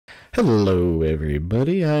Hello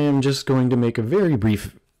everybody, I am just going to make a very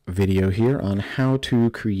brief video here on how to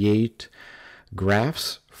create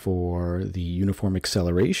graphs for the Uniform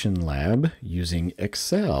Acceleration Lab using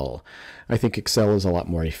Excel. I think Excel is a lot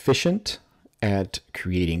more efficient at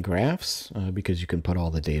creating graphs because you can put all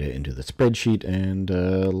the data into the spreadsheet and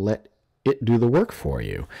let it do the work for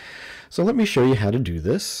you. So let me show you how to do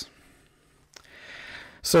this.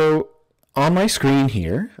 So on my screen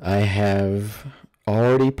here, I have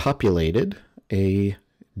already populated a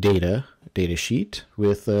data sheet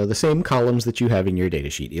with the same columns that you have in your data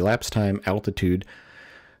sheet: elapsed time, altitude,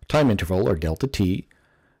 time interval, or delta t,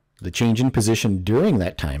 the change in position during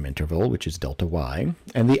that time interval, which is delta y,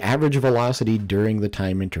 and the average velocity during the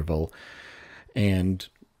time interval. And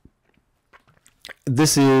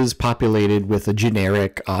this is populated with a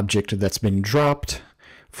generic object that's been dropped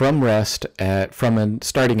from rest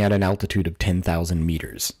starting at an altitude of 10,000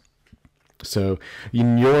 meters. So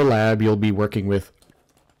in your lab, you'll be working with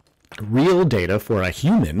real data for a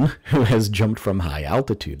human who has jumped from high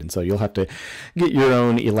altitude. And so you'll have to get your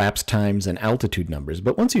own elapsed times and altitude numbers.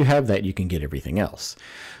 But once you have that, you can get everything else.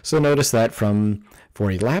 So notice that for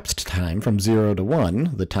elapsed time from 0 to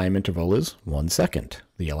 1, the time interval is 1 second.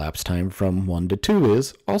 The elapsed time from 1 to 2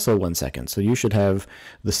 is also 1 second. So you should have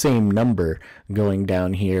the same number going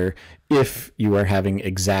down here if you are having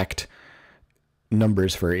exact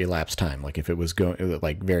numbers for elapsed time, like if it was going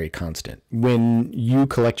like very constant. When you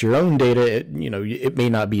collect your own data, it may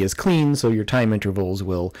not be as clean, so your time intervals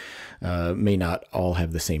may not all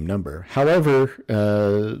have the same number. However,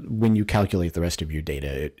 when you calculate the rest of your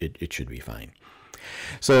data, it should be fine.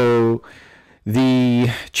 So the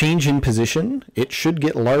change in position, it should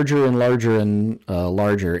get larger and larger and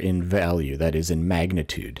larger in value, that is in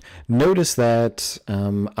magnitude. Notice that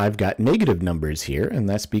I've got negative numbers here, and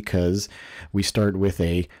that's because we start with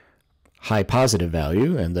a high positive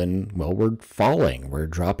value, and then, well, we're falling. We're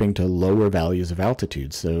dropping to lower values of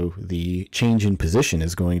altitude, so the change in position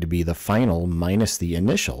is going to be the final minus the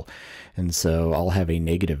initial, and so I'll have a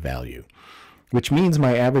negative value, which means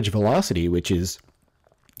my average velocity, which is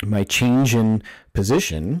my change in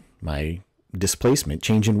position, my displacement,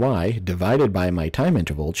 change in y, divided by my time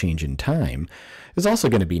interval, change in time, is also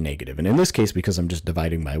going to be negative. And in this case, because I'm just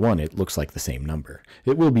dividing by 1, it looks like the same number.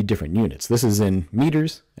 It will be different units. This is in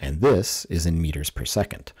meters, and this is in meters per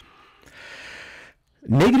second.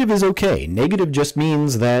 Negative is okay. Negative just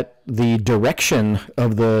means that the direction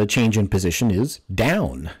of the change in position is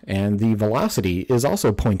down, and the velocity is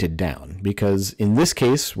also pointed down, because in this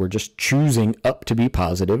case, we're just choosing up to be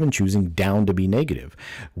positive and choosing down to be negative.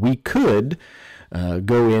 We could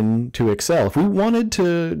go into Excel. If we wanted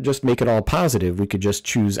to just make it all positive, we could just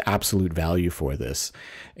choose absolute value for this,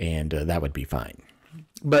 and that would be fine.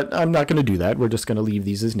 But I'm not going to do that. We're just going to leave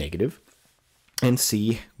these as negative and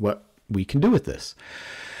see what we can do with this.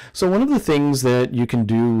 So one of the things that you can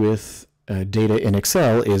do with data in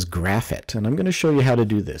Excel is graph it, and I'm going to show you how to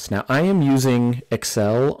do this. Now, I am using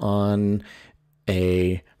Excel on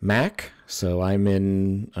a Mac, so I'm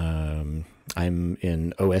in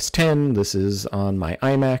OS 10. This is on my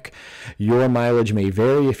iMac. Your mileage may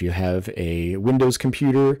vary. If you have a Windows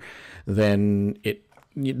computer, then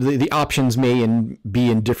the options may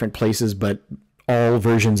be in different places, but all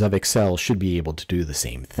versions of Excel should be able to do the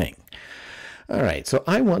same thing. All right, so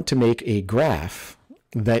I want to make a graph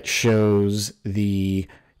that shows the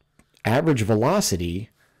average velocity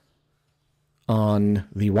on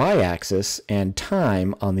the y-axis and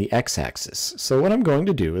time on the x-axis. So what I'm going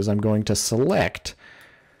to do is I'm going to select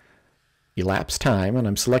elapsed time, and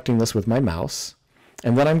I'm selecting this with my mouse,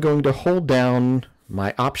 and then I'm going to hold down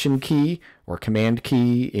my Option key or Command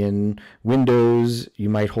key. In Windows, you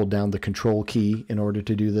might hold down the Control key in order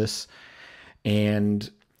to do this. And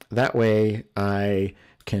that way I'm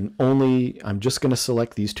just going to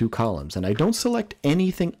select these two columns, and I don't select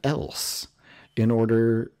anything else in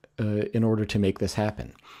order to make this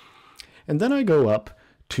happen. And then I go up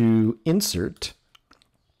to Insert,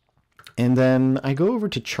 and then I go over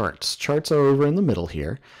to Charts. Charts are over in the middle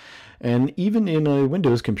here. And even in a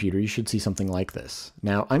Windows computer, you should see something like this.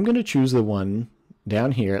 Now, I'm going to choose the one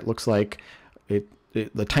down here. It looks like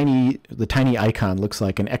the tiny icon looks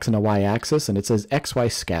like an X and a Y axis, and it says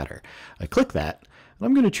XY scatter. I click that, and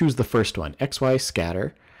I'm going to choose the first one, XY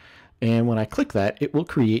scatter. And when I click that, it will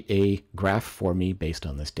create a graph for me based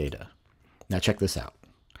on this data. Now check this out.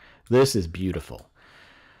 This is beautiful.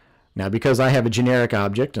 Now, because I have a generic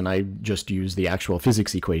object and I just use the actual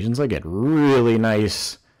physics equations, I get really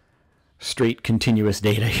nice straight continuous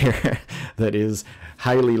data here that is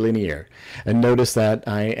highly linear. And notice that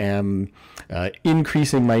I am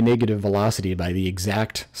increasing my negative velocity by the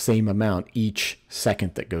exact same amount each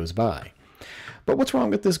second that goes by. But what's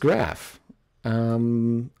wrong with this graph?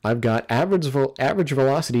 I've got average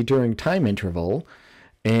velocity during time interval,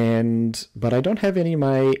 but I don't have any of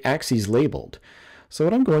my axes labeled. So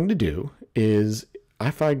what I'm going to do is,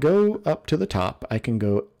 if I go up to the top, I can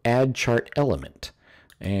go add chart element.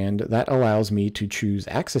 And that allows me to choose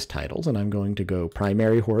axis titles, and I'm going to go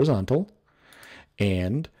primary horizontal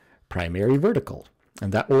and primary vertical.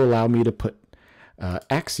 And that will allow me to put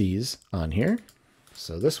axes on here.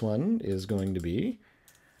 So this one is going to be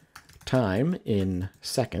time in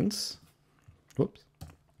seconds. Whoops.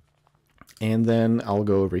 And then I'll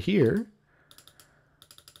go over here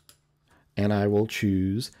and I will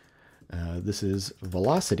choose, this is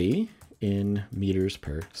velocity in meters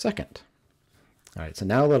per second. All right, so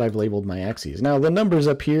now that I've labeled my axes, now the numbers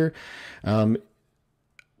up here,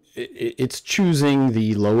 it's choosing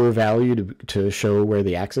the lower value to show where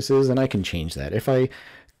the axis is, and I can change that. If I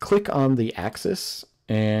click on the axis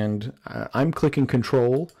and I'm clicking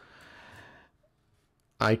control,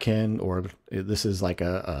 I can, or this is like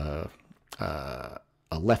a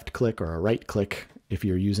left click or a right click if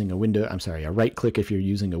you're using a window, I'm sorry, a right click if you're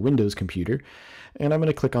using a Windows computer, and I'm going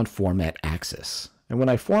to click on Format Axis. And when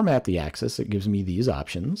I format the axis, it gives me these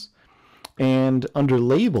options. And under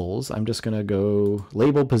labels, I'm just going to go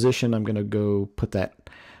label position. I'm going to go put that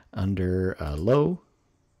under low,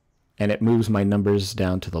 and it moves my numbers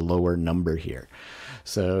down to the lower number here.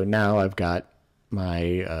 So now I've got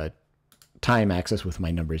my time axis with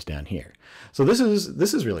my numbers down here. So this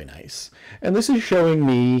is really nice. And this is showing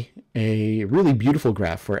me a really beautiful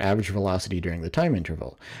graph for average velocity during the time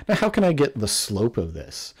interval. Now, how can I get the slope of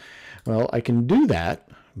this? Well, I can do that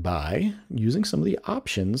by using some of the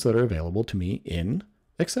options that are available to me in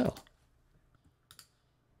Excel.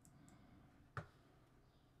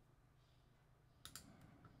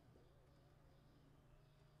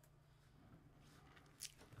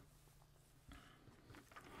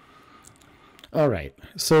 All right,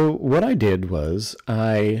 so what I did was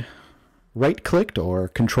I right-clicked or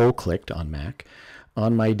control-clicked on Mac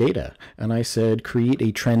on my data, and I said create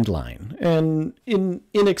a trend line. And in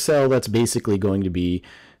Excel, that's basically going to be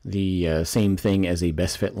the same thing as a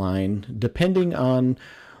best fit line, depending on,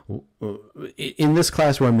 in this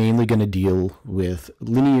class, we're mainly going to deal with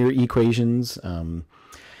linear equations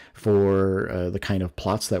for the kind of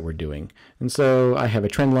plots that we're doing. And so I have a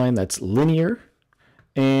trend line that's linear,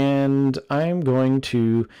 and I'm going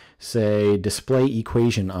to say display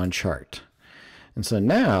equation on chart. And so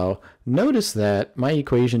now notice that my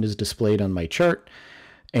equation is displayed on my chart,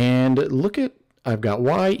 and look at, I've got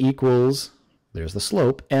y equals, there's the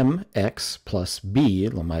slope, mx plus b.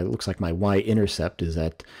 Looks like my y-intercept is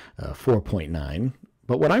at 4.9.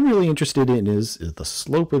 But what I'm really interested in is the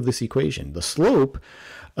slope of this equation. The slope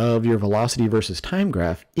of your velocity versus time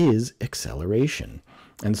graph is acceleration.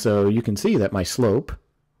 And so you can see that my slope,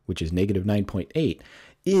 which is negative 9.8,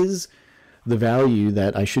 is the value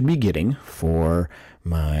that I should be getting for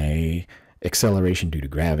my acceleration due to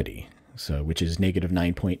gravity. So, which is negative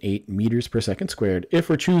 9.8 meters per second squared. If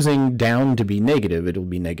we're choosing down to be negative, it'll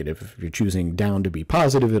be negative. If you're choosing down to be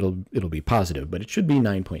positive, it'll be positive, but it should be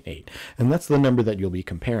 9.8. And that's the number that you'll be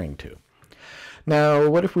comparing to. Now,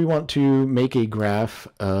 what if we want to make a graph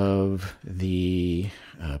of the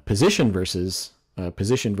position versus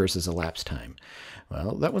elapsed time?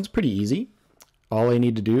 Well, that one's pretty easy. All I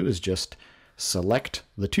need to do is just select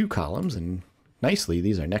the two columns, and nicely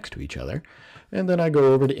these are next to each other. And then I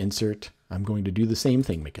go over to Insert. I'm going to do the same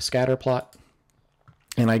thing, make a scatter plot,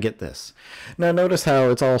 and I get this. Now notice how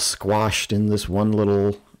it's all squashed in this one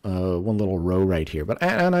little row right here.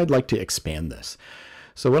 And I'd like to expand this.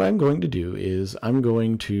 So what I'm going to do is I'm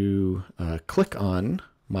going to click on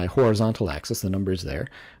my horizontal axis. The number's there.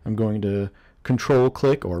 I'm going to control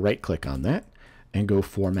click or right click on that and go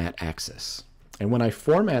Format Axis. And when I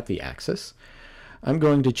format the axis, I'm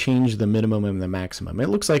going to change the minimum and the maximum. It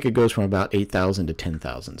looks like it goes from about 8,000 to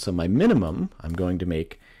 10,000. So my minimum, I'm going to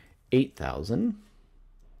make 8,000.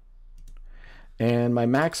 And my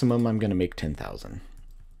maximum, I'm going to make 10,000.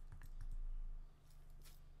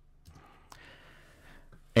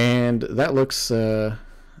 And that looks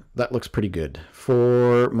pretty good.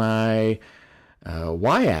 For my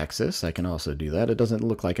y-axis, I can also do that. It doesn't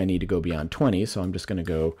look like I need to go beyond 20, so I'm just going to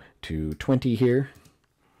go to 20 here.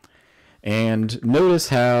 And notice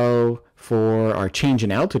how for our change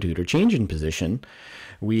in altitude or change in position,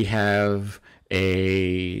 we have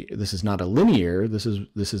this is not a linear, this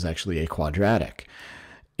is actually a quadratic.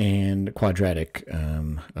 and a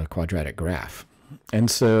quadratic graph. And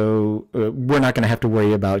so we're not going to have to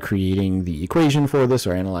worry about creating the equation for this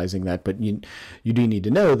or analyzing that, but you do need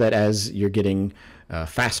to know that as you're getting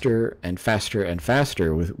faster and faster and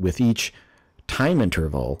faster with each time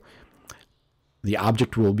interval, the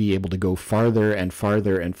object will be able to go farther and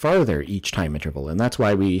farther and farther each time interval. And that's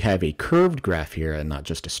why we have a curved graph here and not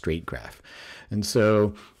just a straight graph. And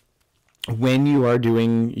so when you are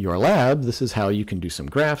doing your lab, this is how you can do some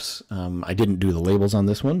graphs. I didn't do the labels on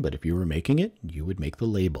this one, but if you were making it, you would make the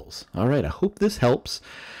labels. All right, I hope this helps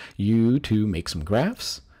you to make some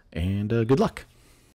graphs, and good luck.